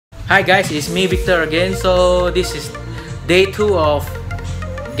Hi guys, it's me Victor again. So this is day 2 of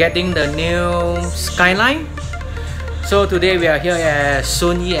getting the new Skyline. So today we are here at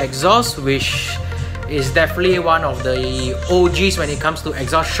Liew Exhaust, which is definitely one of the OGs when it comes to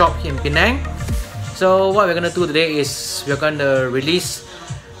exhaust shop in Penang. So what we're gonna do today is we're gonna release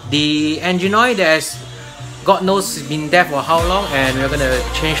the engine oil that's God knows been there for how long, and we're gonna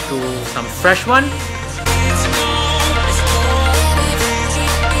change to some fresh one.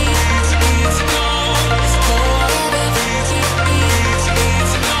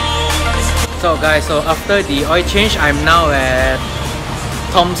 So guys, so after the oil change, I'm now at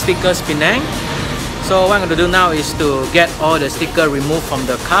Tom Stickers Penang. So what I'm going to do now is to get all the sticker removed from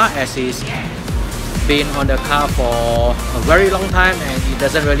the car, as it's been on the car for a very long time and it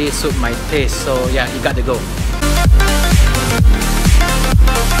doesn't really suit my taste. So yeah, you got to go.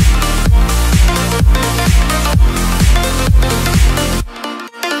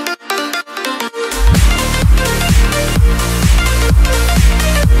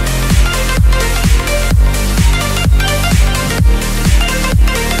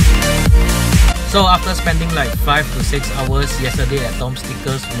 So after spending like 5 to 6 hours yesterday at Tom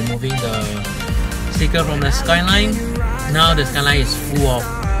Stickers removing the sticker from the Skyline, now the Skyline is full of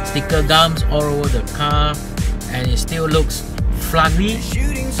sticker gums all over the car and it still looks flaggy.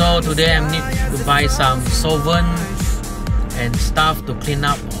 So today I need to buy some solvent and stuff to clean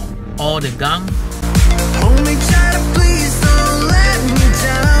up all the gum.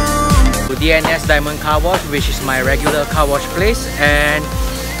 To DNS Diamond Car Wash, which is my regular car wash place, and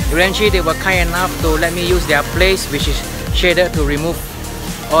eventually they were kind enough to let me use their place, which is shaded, to remove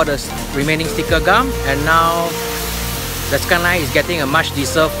all the remaining sticker gum, and now the Skyline is getting a much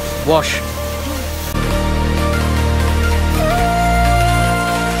deserved wash.